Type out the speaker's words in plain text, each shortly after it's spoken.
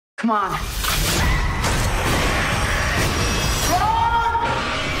Come on.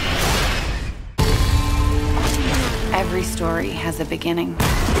 Every story has a beginning.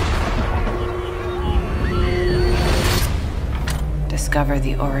 Discover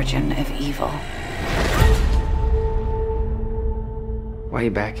the origin of evil. Why are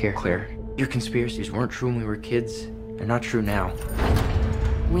you back here, Claire? Your conspiracies weren't true when we were kids. They're not true now.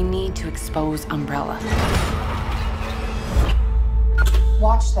 We need to expose Umbrella.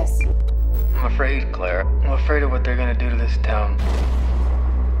 Watch this. I'm afraid, Claire. I'm afraid of what they're gonna do to this town.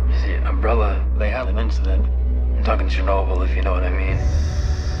 You see, Umbrella, they had an incident. I'm talking Chernobyl, if you know what I mean.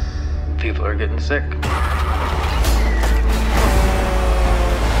 People are getting sick. You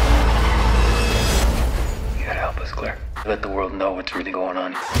gotta help us, Claire. Let the world know what's really going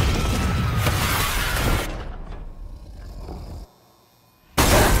on.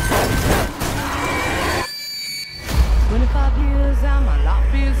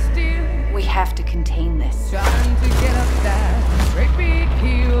 We have to contain this. Trying to get up that great big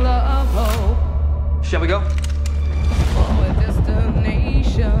hill of hope. Shall we go? For a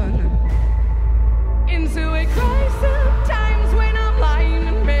destination. Into a crisis of times when I'm lying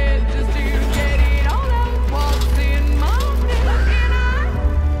in bed just to get it all out. What's in my head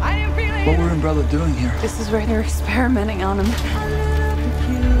and I didn't feel it. What were Umbrella doing here? This is where they're experimenting on him. A little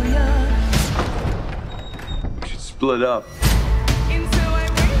peculiar. We should split up. Into a wake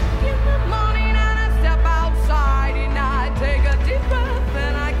in the morning and I step outside and I take a deep breath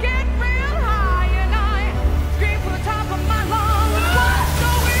and I get real high and I scream from the top of my lungs. What's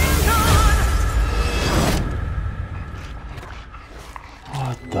going on?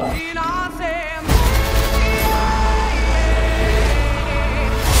 What the? And I say,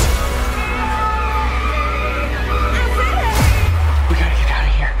 We gotta get out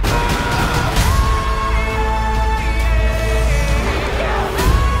of here.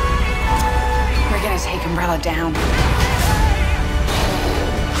 We're gonna take Umbrella down.